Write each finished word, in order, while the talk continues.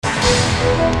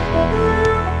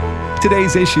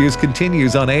Today's Issues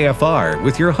continues on AFR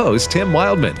with your host, Tim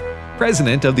Wildman,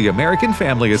 President of the American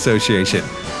Family Association.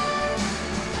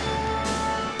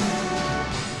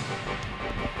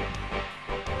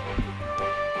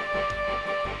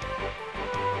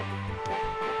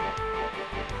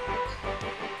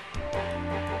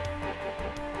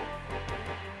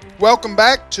 Welcome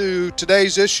back to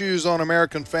today's Issues on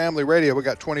American Family Radio. We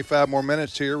got 25 more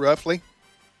minutes here, roughly.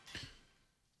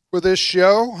 For this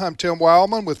show, I'm Tim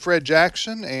Wildman with Fred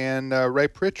Jackson and Ray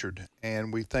Pritchard,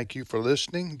 and we thank you for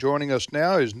listening. Joining us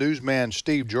now is newsman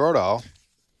Steve Jordahl.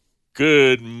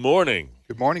 Good morning.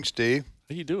 Good morning, Steve.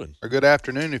 How you doing? Or good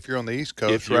afternoon if you're on the East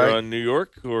Coast, if you're on New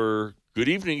York, or good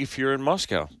evening if you're in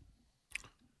Moscow.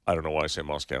 I don't know why I say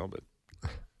Moscow, but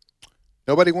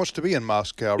nobody wants to be in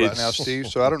Moscow right now, Steve,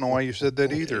 so I don't know why you said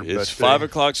that either. It's 5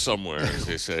 o'clock somewhere, as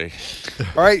they say.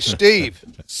 All right, Steve.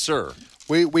 Sir.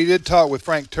 We did talk with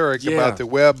Frank Turek about the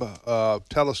Webb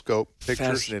telescope pictures.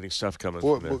 Fascinating stuff coming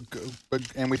from there.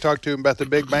 And we talked to him about the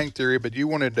Big Bang Theory, but you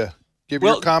wanted to give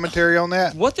your commentary on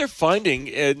that? What they're finding,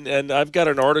 and I've got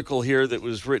an article here that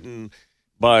was written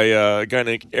by a guy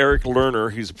named Eric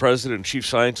Lerner. He's the president and chief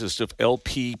scientist of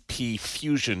LPP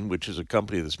Fusion, which is a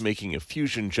company that's making a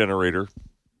fusion generator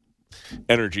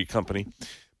energy company.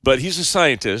 But he's a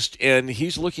scientist, and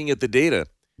he's looking at the data.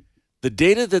 The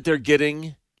data that they're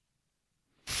getting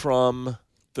from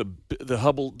the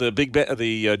Hubble,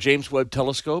 the James Webb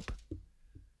Telescope,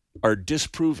 are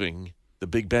disproving the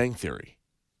Big Bang Theory.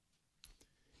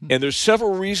 And there's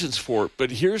several reasons for it, but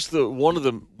here's one of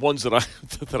the ones that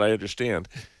I understand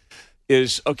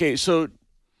is, okay, so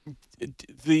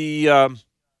the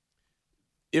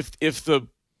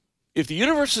if the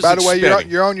universe is by the expanding, way,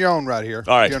 you're on your own right here.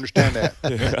 All right. You understand that?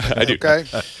 I do. Okay.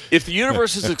 If the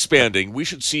universe is expanding, we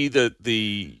should see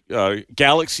the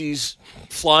galaxies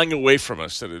flying away from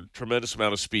us at a tremendous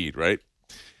amount of speed, right?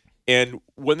 And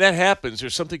when that happens,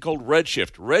 there's something called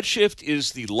redshift. Redshift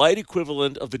is the light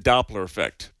equivalent of the Doppler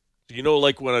effect. You know,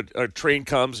 like when a train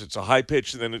comes, it's a high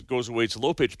pitch, and then it goes away, it's a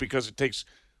low pitch, because it takes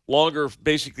longer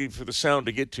basically for the sound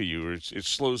to get to you, or it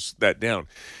slows that down.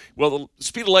 Well, the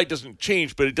speed of light doesn't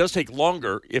change, but it does take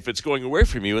longer if it's going away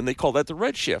from you, and they call that the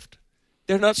redshift.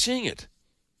 They're not seeing it.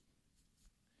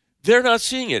 They're not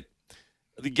seeing it.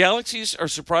 The galaxies are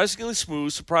surprisingly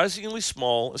smooth, surprisingly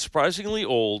small, surprisingly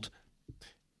old,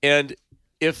 and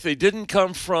if they didn't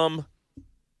come from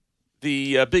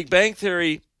the Big Bang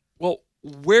Theory, well,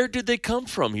 where did they come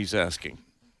from, he's asking.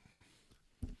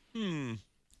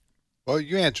 Well,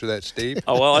 you answer that, Steve.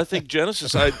 Oh, well, I think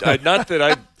Genesis. Not that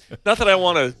I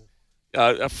want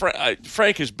to.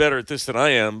 Frank is better at this than I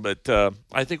am, but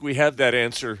I think we have that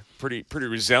answer pretty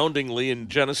resoundingly in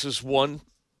Genesis 1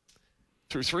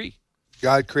 through 3.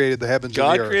 God created the heavens and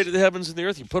the earth. God created the heavens and the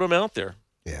earth. He put them out there.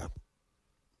 Yeah.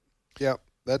 Yep,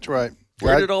 that's right.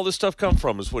 Where did all this stuff come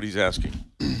from is what he's asking.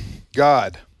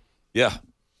 God. Yeah.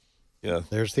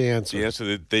 There's the answer. The answer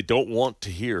that they don't want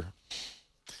to hear.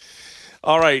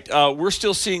 All right. We're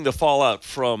still seeing the fallout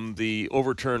from the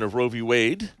overturn of Roe v.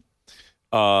 Wade.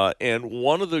 And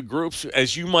one of the groups,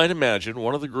 as you might imagine,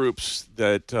 one of the groups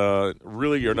that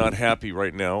really are not happy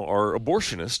right now are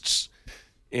abortionists.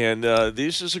 And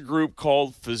this is a group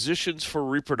called Physicians for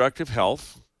Reproductive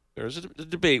Health. There's a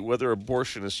debate whether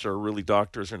abortionists are really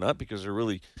doctors or not, because they're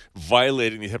really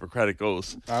violating the Hippocratic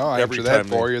Oath. I'll answer that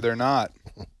for you. They're not.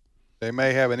 They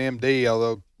may have an MD,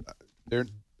 although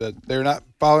they're not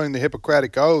following the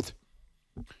Hippocratic Oath.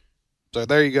 So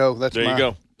there you go. That's there you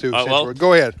go. 2 cents. Well,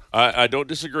 go ahead. I don't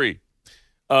disagree.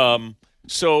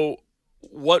 So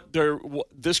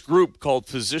this group called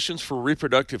Physicians for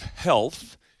Reproductive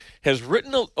Health has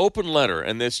written an open letter,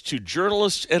 and it's to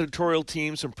journalists, editorial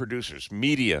teams, and producers,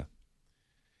 media.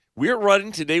 We are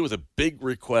writing today with a big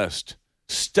request.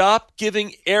 Stop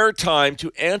giving airtime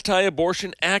to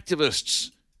anti-abortion activists.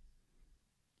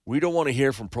 We don't want to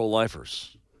hear from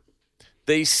pro-lifers.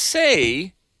 They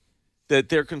say that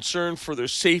they're concerned for their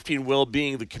safety and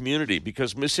well-being of the community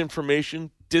because misinformation,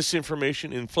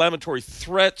 disinformation, inflammatory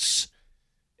threats,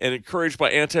 and encouraged by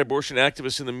anti-abortion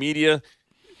activists in the media,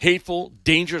 hateful,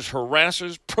 dangerous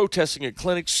harassers, protesting at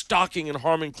clinics, stalking and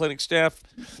harming clinic staff.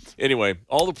 Anyway,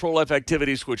 all the pro-life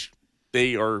activities which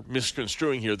they are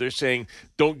misconstruing here, they're saying,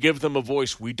 don't give them a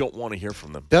voice. We don't want to hear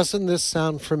from them. Doesn't this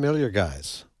sound familiar,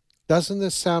 guys? Doesn't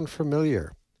this sound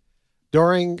familiar?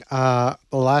 During the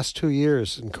last 2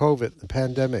 years in COVID, the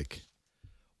pandemic,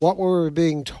 what were we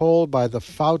being told by the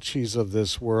Faucis of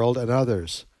this world and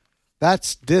others?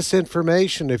 That's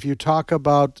disinformation. If you talk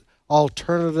about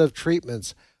alternative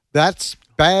treatments, that's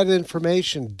bad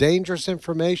information, dangerous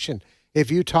information.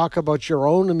 If you talk about your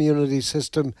own immunity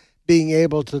system being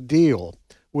able to deal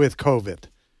with COVID.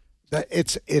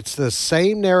 It's the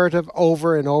same narrative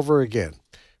over and over again.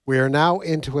 We are now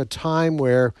into a time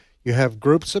where you have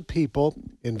groups of people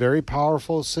in very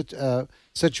powerful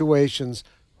situations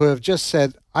who have just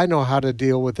said, I know how to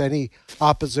deal with any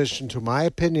opposition to my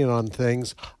opinion on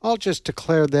things. I'll just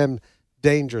declare them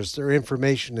dangerous. Their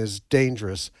information is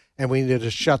dangerous, and we need to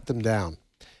shut them down.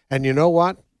 And you know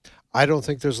what? I don't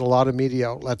think there's a lot of media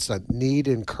outlets that need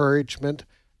encouragement.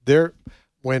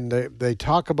 When they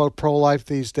talk about pro-life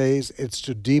these days, it's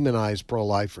to demonize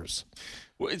pro-lifers.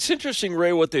 Well, it's interesting,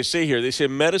 Ray, what they say here. They say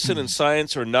medicine and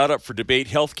science are not up for debate.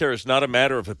 Healthcare is not a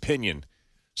matter of opinion.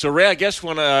 So, Ray, I guess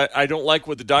when I don't like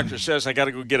what the doctor says, I got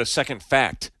to go get a second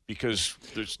fact because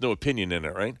there's no opinion in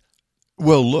it, right?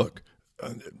 Well, look,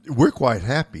 we're quite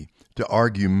happy to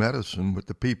argue medicine with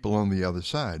the people on the other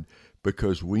side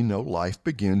because we know life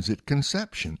begins at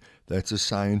conception. That's a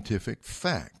scientific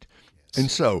fact. Yes. And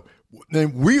so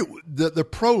then the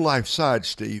pro-life side,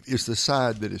 Steve, is the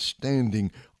side that is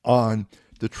standing on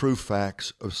the true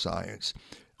facts of science.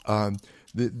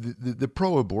 The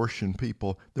pro-abortion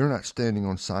people, they're not standing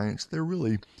on science. They're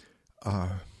really,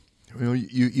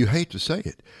 you hate to say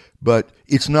it, but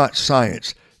it's not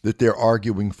science that they're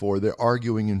arguing for. They're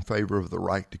arguing in favor of the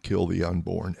right to kill the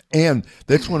unborn. And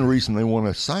that's one reason they want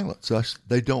to silence us.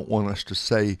 They don't want us to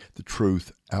say the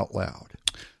truth out loud.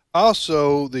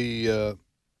 Also, the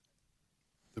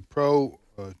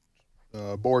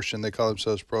pro-abortion, they call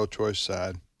themselves pro-choice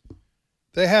side,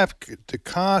 they have to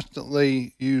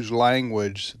constantly use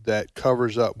language that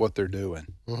covers up what they're doing.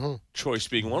 Mm-hmm. Choice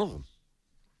being one of them.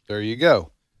 There you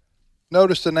go.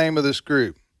 Notice the name of this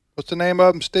group. What's the name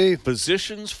of them, Steve?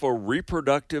 Physicians for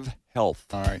Reproductive Health.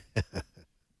 All right.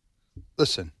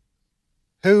 Listen,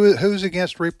 who's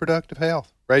against reproductive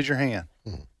health? Raise your hand.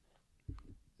 Mm-hmm.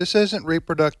 This isn't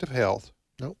reproductive health.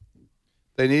 Nope.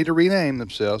 They need to rename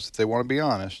themselves, if they want to be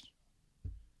honest.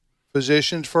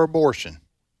 Physicians for Abortion.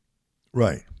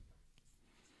 Right.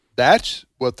 That's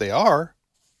what they are.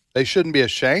 They shouldn't be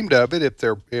ashamed of it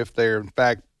if they're in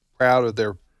fact proud of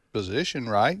their position,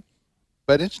 right?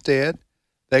 But instead,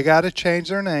 they got to change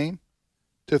their name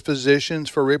to Physicians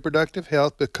for Reproductive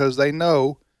Health because they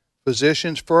know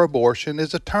Physicians for Abortion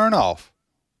is a turnoff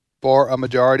for a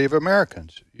majority of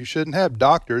Americans. You shouldn't have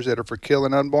doctors that are for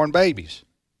killing unborn babies.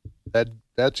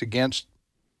 That's against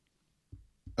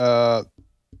the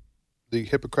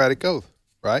Hippocratic Oath,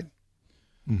 right?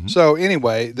 Mm-hmm. So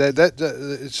anyway, that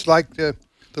it's like the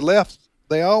left.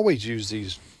 They always use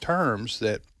these terms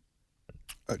that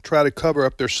try to cover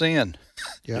up their sin.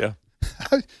 Yeah.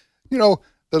 You know,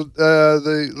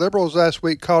 the liberals last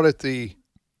week called it the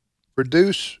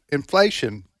Reduce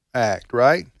Inflation Act,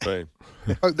 right? Right.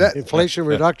 Inflation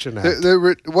Reduction Act.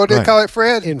 What do they call it,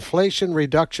 Fred? Inflation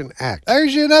Reduction Act.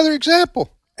 There's another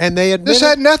example. And they admitted this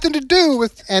had nothing to do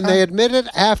with. And they admitted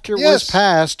after it was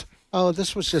passed. Oh,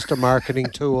 this was just a marketing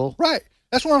tool. Right.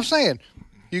 That's what I'm saying.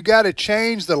 You got to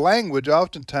change the language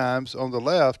oftentimes on the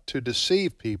left to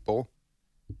deceive people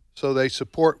so they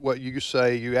support what you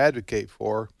say you advocate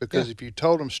for. Because if you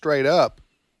told them straight up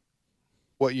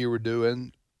what you were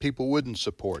doing, people wouldn't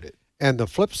support it. And the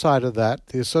flip side of that,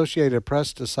 the Associated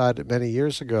Press decided many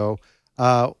years ago,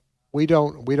 we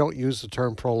don't use the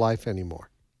term pro-life anymore.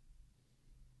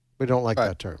 We don't like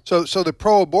that term. So the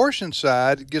pro-abortion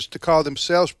side gets to call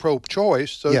themselves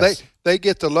pro-choice. So they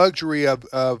get the luxury of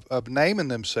naming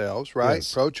themselves, right?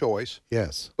 Yes. Pro-choice.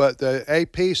 Yes. But the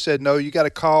AP said, no, you got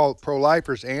to call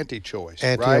pro-lifers anti-choice,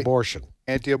 Anti-abortion. Right?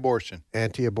 Anti-abortion.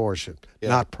 Anti-abortion,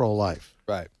 not pro-life.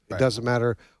 Right. It doesn't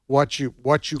matter what you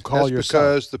call yourself.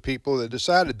 That's because the people that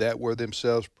decided that were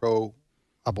themselves pro-abortion.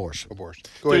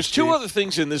 There's two other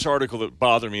things in this article that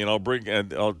bother me,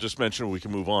 and I'll just mention we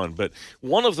can move on. But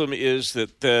one of them is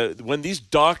that when these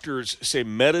doctors say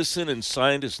medicine and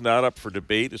science is not up for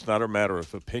debate, it's not a matter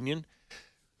of opinion,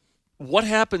 what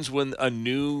happens when a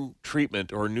new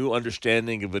treatment or a new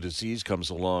understanding of a disease comes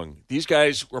along? These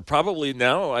guys are probably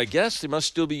now, I guess, they must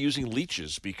still be using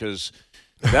leeches because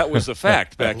that was the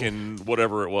fact back in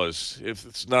whatever it was, if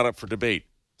it's not up for debate.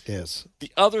 Yes.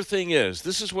 The other thing is,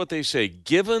 this is what they say,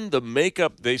 given the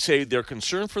makeup, they say they're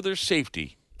concerned for their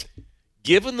safety.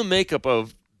 Given the makeup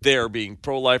of their being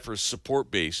pro-lifers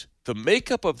support base, the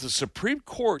makeup of the Supreme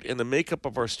Court and the makeup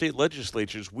of our state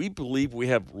legislatures, we believe we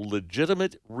have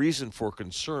legitimate reason for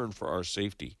concern for our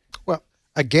safety. Well,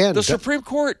 again, the Supreme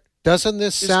Court doesn't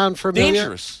this sound familiar?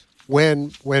 Dangerous.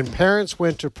 When parents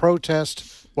went to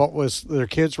protest what was their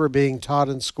kids were being taught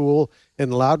in school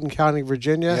in Loudoun County,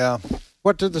 Virginia,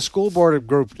 what did the school board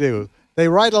group do? They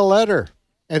write a letter,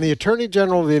 and the Attorney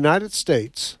General of the United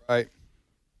States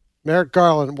Merrick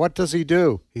Garland, what does he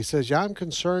do? He says, yeah, I'm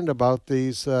concerned about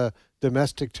these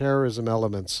domestic terrorism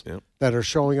elements that are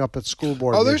showing up at school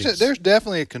board meetings. There's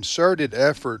definitely a concerted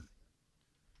effort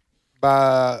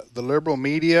by the liberal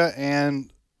media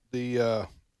and the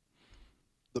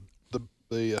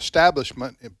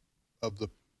establishment of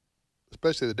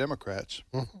especially the Democrats,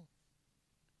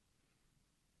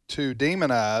 to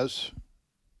demonize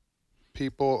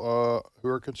people who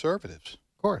are conservatives.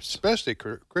 Of course. Especially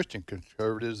Christian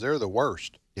conservatives. They're the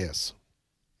worst. Yes.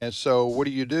 And so what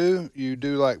do? You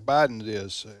do like Biden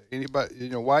is.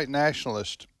 Anybody, white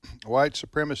nationalists, white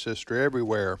supremacists are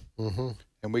everywhere. Mm-hmm.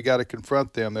 And we got to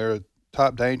confront them. They're a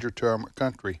top danger to our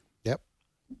country. Yep.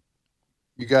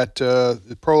 You got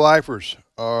the pro-lifers.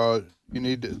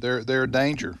 They're a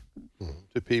danger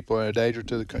to people and a danger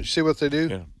to the country. See what they do?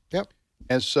 Yeah. Yep.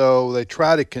 And so they're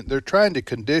trying to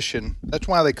condition. That's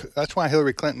why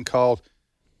Hillary Clinton called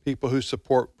people who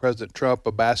support President Trump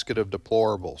a basket of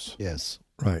deplorables. Yes.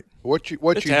 Right. What you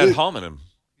It's ad do? hominem.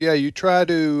 Yeah, you try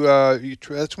to.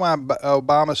 That's why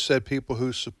Obama said people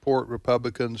who support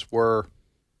Republicans were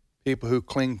people who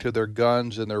cling to their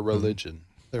guns and their religion.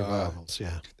 They're rivals,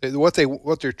 yeah.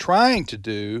 What they're trying to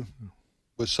do,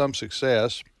 with some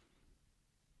success,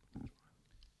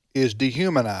 is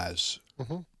dehumanize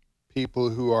people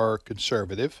who are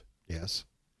conservative. Yes.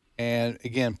 And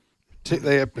again,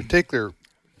 they have particular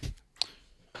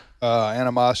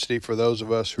animosity for those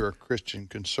of us who are Christian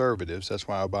conservatives. That's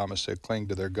why Obama said cling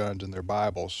to their guns and their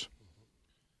Bibles.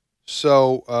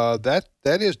 So that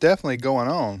is definitely going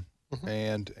on.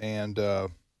 And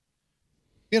I'm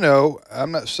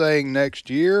not saying next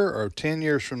year or 10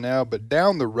 years from now, but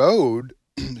down the road,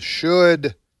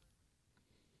 should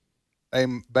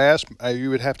you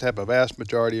would have to have a vast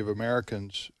majority of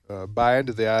Americans buy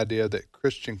into the idea that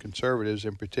Christian conservatives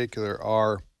in particular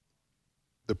are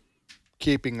the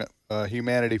keeping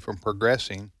humanity from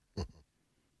progressing,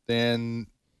 then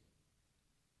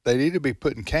they need to be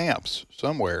put in camps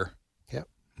somewhere. Yep.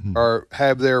 Or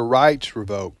have their rights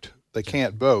revoked. They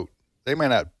can't vote. They may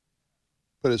not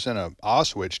put us in a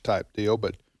Auschwitz type deal,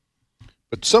 but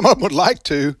some of them would like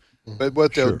to. But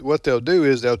what they'll do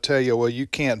is they'll tell you, well, you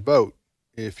can't vote.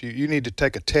 If you need to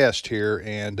take a test here,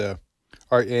 and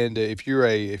if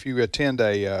you attend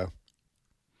a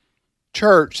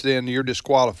church, then you're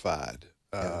disqualified.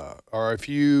 Or if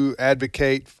you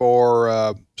advocate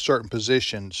for certain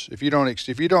positions, if you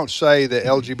don't say that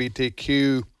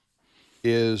LGBTQ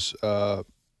is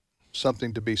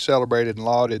something to be celebrated and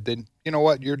lauded, then you know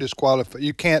what, you're disqualified.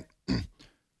 You can't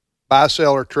buy,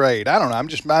 sell, or trade. I don't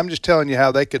know. I'm just telling you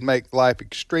how they could make life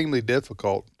extremely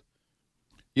difficult.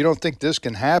 You don't think this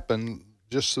can happen?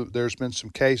 Just so there's been some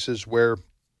cases where,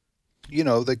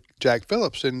 the Jack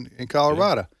Phillips in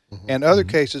Colorado, and other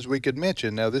cases we could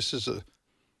mention. Now this is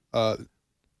a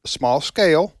small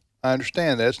scale. I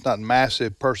understand that it's not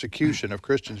massive persecution of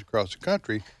Christians across the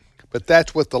country, but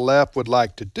that's what the left would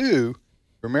like to do.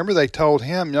 Remember, they told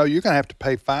him, no, you're going to have to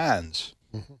pay fines.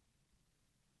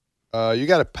 You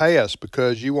got to pay us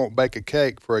because you won't bake a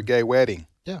cake for a gay wedding.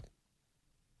 Yeah.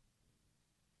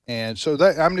 And so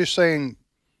I'm just saying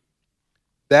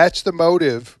that's the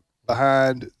motive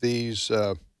behind these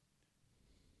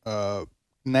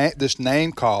this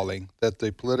name calling that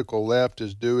the political left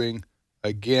is doing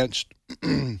against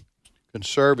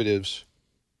conservatives.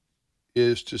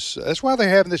 That's why they're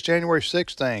having this January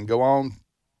 6th thing go on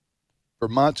for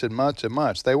months and months and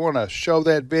months. They want to show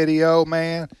that video,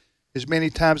 man, as many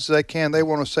times as they can. They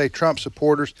want to say Trump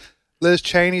supporters. Liz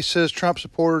Cheney says Trump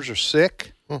supporters are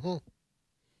sick.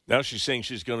 Now she's saying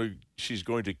she's going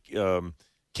to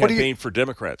campaign for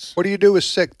Democrats. What do you do with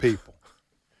sick people?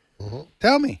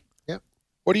 Tell me. Yep.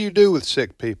 What do you do with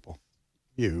sick people?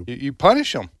 You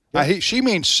punish them. Yeah. She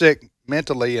means sick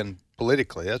mentally and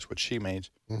politically. That's what she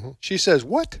means. She says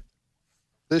what?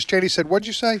 Liz Cheney said, what'd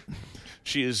you say?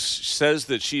 She says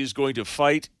that she is going to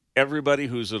fight everybody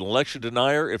who's an election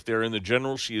denier. If they're in the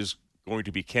general, she is going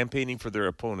to be campaigning for their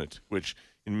opponent, which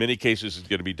in many cases is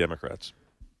going to be Democrats.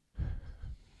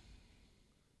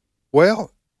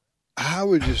 Well, I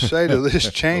would just say to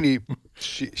Liz Cheney,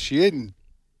 she didn't.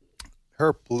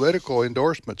 Her political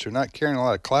endorsements are not carrying a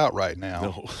lot of clout right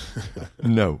now.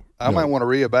 No. I might want to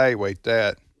reevaluate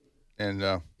that,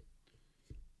 and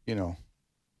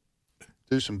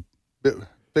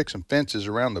fix some fences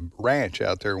around the ranch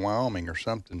out there in Wyoming or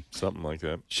something. Something like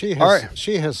that. She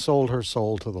has sold her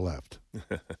soul to the left.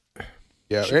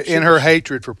 Yeah, in her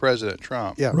hatred for President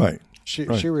Trump. Yeah, Right. She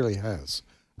really has.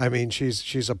 I mean,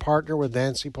 she's a partner with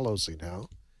Nancy Pelosi now,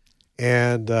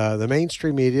 and the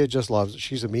mainstream media just loves it.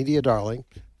 She's a media darling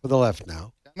for the left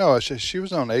now. No, she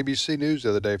was on ABC News the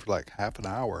other day for like half an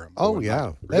hour. Oh, yeah.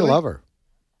 Like, They really? love her.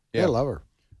 Yeah. They love her.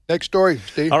 Next story,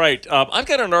 Steve. All right, I've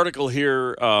got an article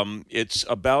here. It's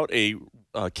about a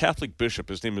Catholic bishop.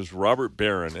 His name is Robert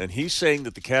Barron, and he's saying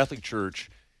that the Catholic Church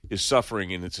is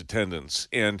suffering in its attendance.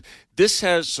 And this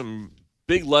has some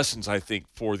big lessons, I think,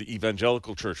 for the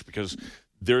evangelical church, because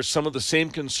there's some of the same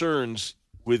concerns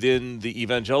within the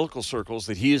evangelical circles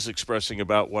that he is expressing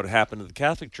about what happened to the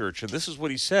Catholic Church. And this is what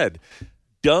he said: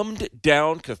 dumbed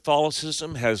down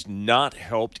Catholicism has not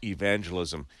helped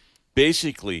evangelism.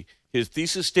 Basically, his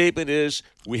thesis statement is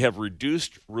we have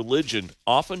reduced religion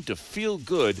often to feel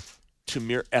good to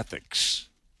mere ethics.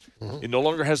 It no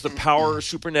longer has the power or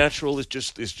supernatural. It's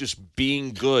just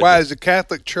being good. Why is the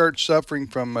Catholic Church suffering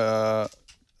from a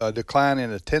decline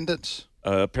in attendance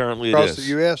Apparently it across is. the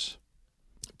U.S.?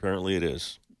 Apparently it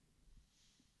is.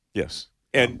 Yes.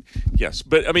 And yes,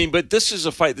 but this is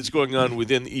a fight that's going on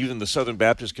within even the Southern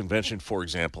Baptist Convention, for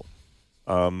example,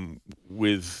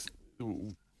 with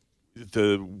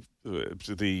the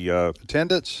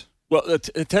Attendance? well,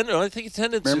 attendance. I think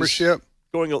attendance Membership? is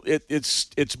going.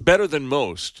 It's better than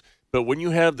most. But when you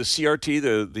have the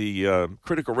CRT, the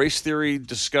critical race theory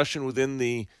discussion within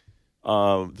the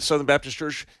Southern Baptist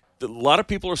Church, a lot of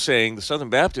people are saying the Southern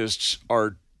Baptists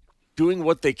are doing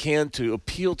what they can to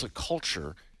appeal to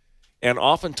culture, and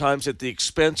oftentimes at the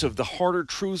expense of the harder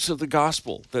truths of the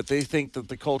gospel that they think that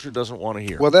the culture doesn't want to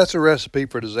hear. Well, that's a recipe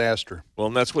for disaster. Well,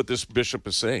 and that's what this bishop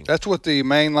is saying. That's what the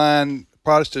mainline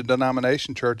Protestant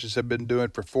denomination churches have been doing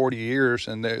for 40 years,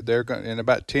 and they're going, in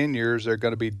about 10 years they're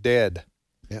going to be dead.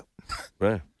 Yeah.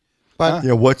 Right. But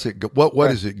Yeah, what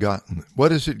has it gotten?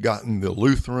 What has it gotten? The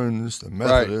Lutherans, the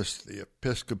Methodists, the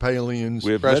Episcopalians,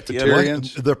 We have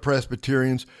Presbyterians. the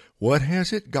Presbyterians. What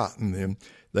has it gotten them?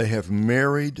 They have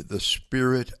married the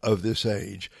spirit of this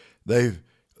age. They've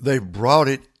brought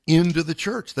it into the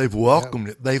church. They've welcomed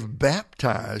it. They've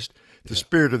baptized the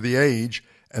spirit of the age,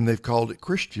 and they've called it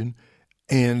Christian.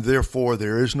 And therefore,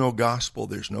 there is no gospel.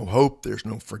 There's no hope. There's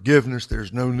no forgiveness.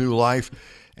 There's no new life.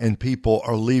 And people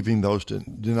are leaving those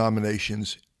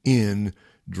denominations in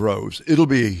droves. It'll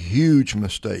be a huge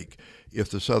mistake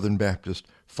if the Southern Baptists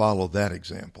follow that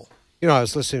example. You know, I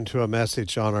was listening to a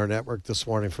message on our network this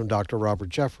morning from Dr. Robert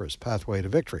Jeffress, Pathway to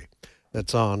Victory.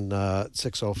 That's on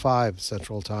 6:05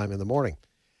 Central Time in the morning.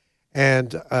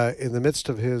 And in the midst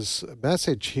of his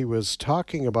message, he was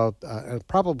talking about, it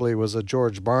probably was a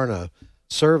George Barna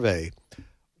survey,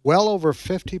 well over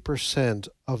 50%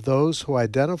 of those who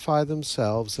identify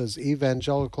themselves as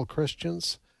evangelical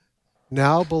Christians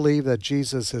now believe that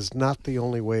Jesus is not the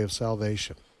only way of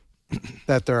salvation,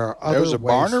 that there are other There was a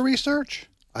ways. Barna research?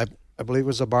 I believe it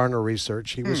was a Barna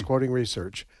research. He was quoting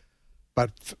research.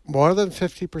 But more than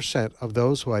 50% of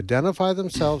those who identify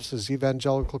themselves as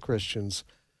evangelical Christians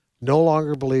no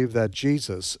longer believe that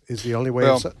Jesus is the only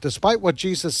way. Despite what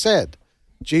Jesus said.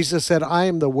 Jesus said, I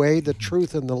am the way, the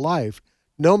truth, and the life.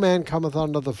 No man cometh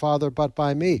unto the Father but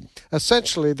by me.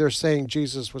 Essentially, they're saying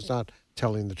Jesus was not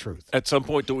telling the truth. At some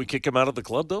point, do we kick him out of the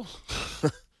club, though?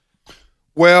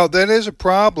 Well, that is a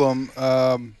problem.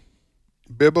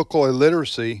 Biblical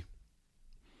illiteracy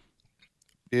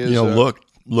is...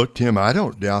 Look, Tim, I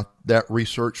don't doubt that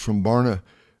research from Barna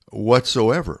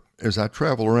whatsoever. As I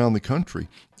travel around the country,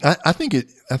 I think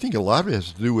a lot of it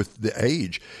has to do with the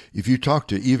age. If you talk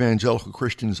to evangelical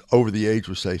Christians over the age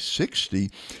of, say, 60,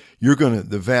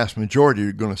 the vast majority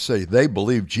are going to say they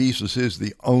believe Jesus is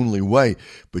the only way.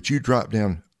 But you drop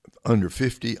down under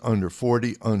 50, under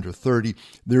 40, under 30,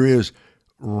 there is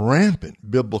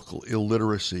rampant biblical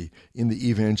illiteracy in the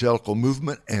evangelical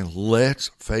movement. And let's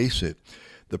face it,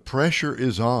 the pressure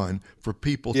is on for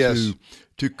people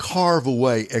to carve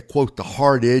away at, quote, the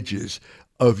hard edges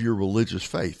of your religious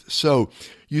faith. So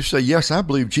you say, yes, I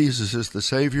believe Jesus is the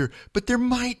Savior, but there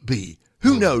might be,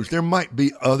 who knows, there might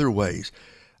be other ways.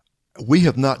 We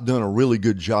have not done a really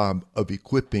good job of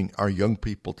equipping our young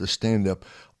people to stand up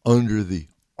under the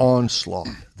onslaught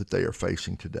that they are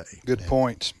facing today. Good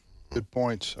points. Good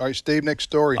points. All right, Steve, next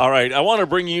story. All right, I want to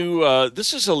bring you,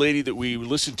 this is a lady that we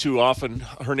listen to often.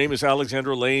 Her name is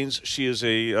Alexandra Lanes. She is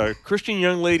a Christian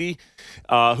young lady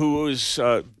who is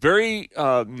very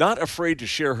not afraid to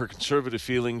share her conservative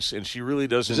feelings, and she really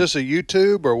doesn't. Is this a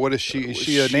YouTube, or what is she? Is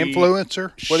she an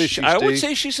influencer? What is she, I Steve? would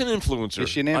say she's an influencer. Is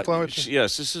she an influencer?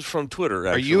 Yes, this is from Twitter,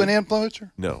 actually. Are you an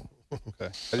influencer? No.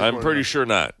 Okay. I'm pretty sure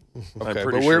not. Okay,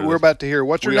 but we're about to hear.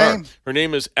 What's her name? Her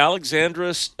name is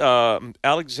Alexandra. Where'd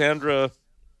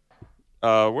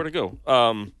it go?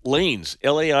 Lanes,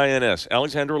 Lains.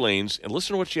 Alexandra Lanes, and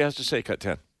listen to what she has to say. Cut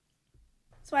 10.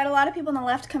 So I had a lot of people on the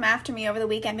left come after me over the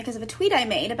weekend because of a tweet I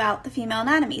made about the female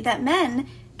anatomy, that men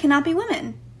cannot be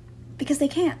women. Because they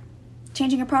can't.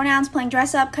 Changing your pronouns, playing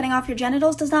dress up, cutting off your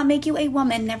genitals does not make you a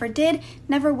woman. Never did,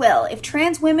 never will. If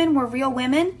trans women were real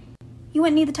women, you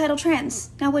wouldn't need the title trans,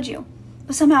 now would you?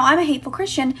 But somehow I'm a hateful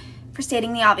Christian for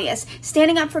stating the obvious.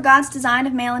 Standing up for God's design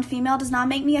of male and female does not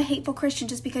make me a hateful Christian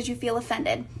just because you feel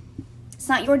offended. It's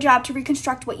not your job to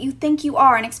reconstruct what you think you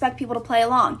are and expect people to play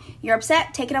along. You're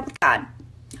upset, take it up with God.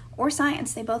 Or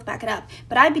science, they both back it up.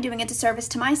 But I'd be doing a disservice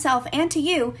to myself and to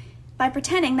you by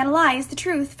pretending that a lie is the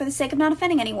truth for the sake of not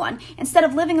offending anyone, instead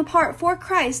of living apart for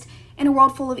Christ in a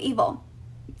world full of evil.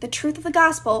 The truth of the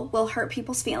gospel will hurt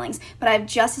people's feelings, but I have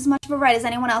just as much of a right as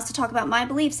anyone else to talk about my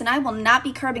beliefs, and I will not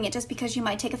be curbing it just because you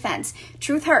might take offense.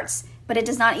 Truth hurts, but it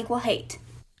does not equal hate.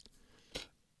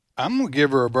 I'm going to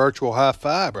give her a virtual high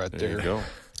five right there. There you go.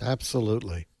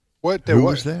 Absolutely. Who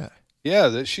was that?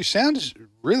 Yeah, she sounds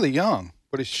really young.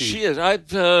 What is she? She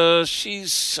is.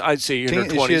 She's. I'd say in her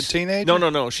 20s. Is she a teenager?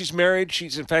 No. She's married.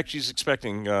 She's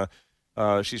expecting.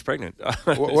 She's pregnant.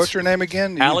 What's her name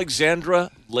again?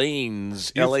 Alexandra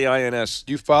Lains. Lains.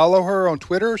 Do you follow her on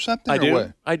Twitter or something? I do.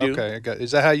 What? I do. Okay.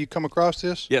 Is that how you come across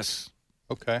this? Yes.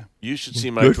 Okay. You should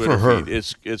see my Good for Twitter her.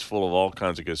 feed. It's full of all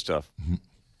kinds of good stuff.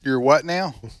 You're what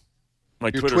now?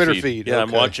 My Your Twitter feed, Yeah, I'm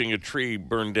okay. watching a tree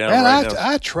burn down Man, right now.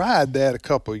 I tried that a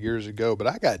couple of years ago, but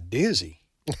I got dizzy.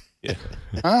 Yeah.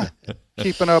 Huh?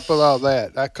 Keeping up with all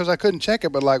that. Because I couldn't check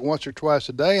it but like once or twice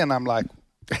a day, and I'm like,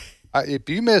 if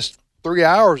you missed 3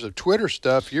 hours of Twitter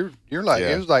stuff, you're like,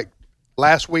 Yeah. it was like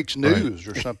last week's news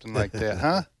or something like that,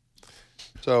 huh?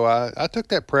 So I took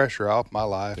that pressure off my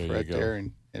life There you right go.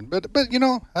 there. But you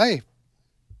know, hey,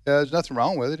 there's nothing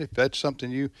wrong with it if that's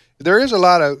something there is a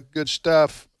lot of good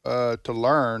stuff to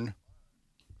learn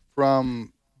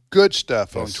from good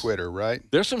stuff on Twitter, right?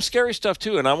 There's some scary stuff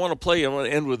too, and I want to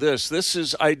end with this. This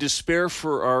is I despair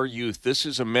for our youth. This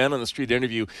is a man on the street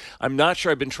interview. I'm not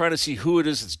sure. I've been trying to see who it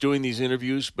is that's doing these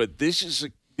interviews, but this is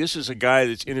a guy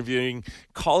that's interviewing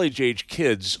college-age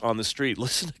kids on the street.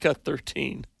 Listen to got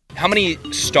 13. How many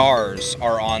stars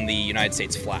are on the United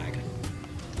States flag?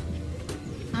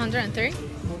 103?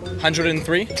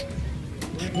 103?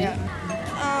 Yeah.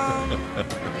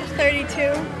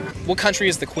 32. What country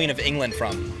is the Queen of England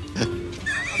from?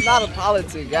 I'm not a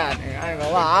politics guy, nigga. I ain't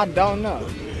gonna lie. I don't know.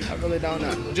 I really don't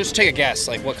know. Just take a guess,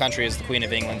 like what country is the Queen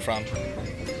of England from?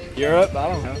 Europe? I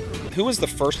don't know. Who was the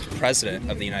first president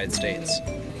of the United States?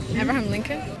 Abraham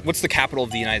Lincoln? What's the capital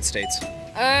of the United States?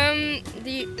 There's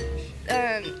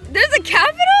a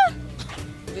capital?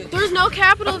 There's no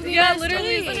capital of the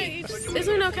United States. Is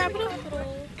there no capital?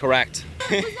 Correct.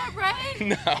 Was that right?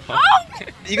 No. Oh!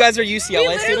 You guys are UCLA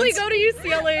We literally students? go to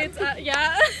UCLA. It's,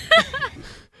 yeah.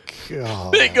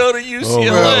 God. They go to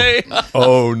UCLA.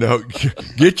 Oh, no.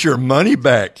 Get your money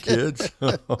back, kids.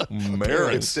 Oh,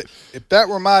 man. If that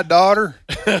were my daughter,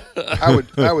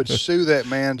 I would sue that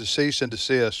man to cease and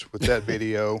desist with that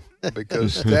video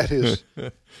because that is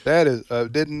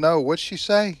didn't know what'd she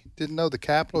say? Didn't know the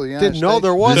capital of the United Didn't know States?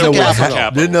 there was There a was a capital.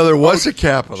 capital. Didn't know there was a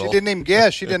capital. She didn't even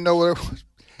guess. She didn't know where it was.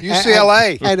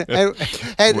 UCLA.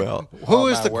 And Well, who oh,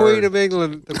 is my the word. Queen of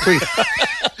England? The Queen.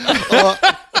 Well,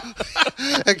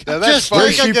 Now, that's just funny.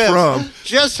 Where's take a she guess. from?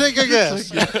 Just take a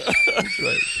guess.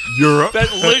 Europe.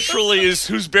 That literally is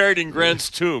who's buried in Grant's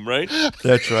tomb, right?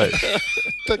 That's right.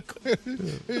 What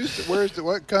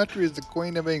country is the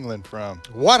Queen of England from?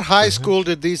 What high school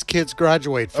did these kids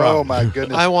graduate from? Oh my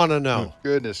goodness! I want to know.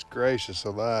 Goodness gracious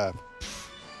alive!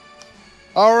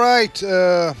 All right,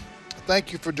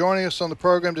 thank you for joining us on the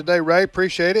program today, Ray.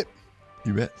 Appreciate it.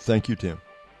 You bet. Thank you, Tim.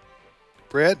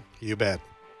 Fred, You bet.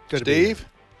 Good to be here. Steve.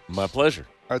 My pleasure.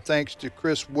 Our thanks to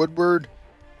Chris Woodward,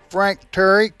 Frank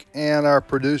Turek, and our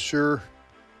producer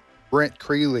Brent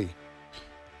Creeley.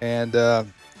 And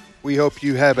we hope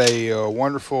you have a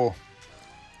wonderful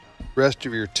rest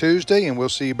of your Tuesday, and we'll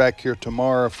see you back here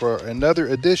tomorrow for another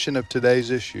edition of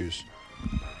Today's Issues.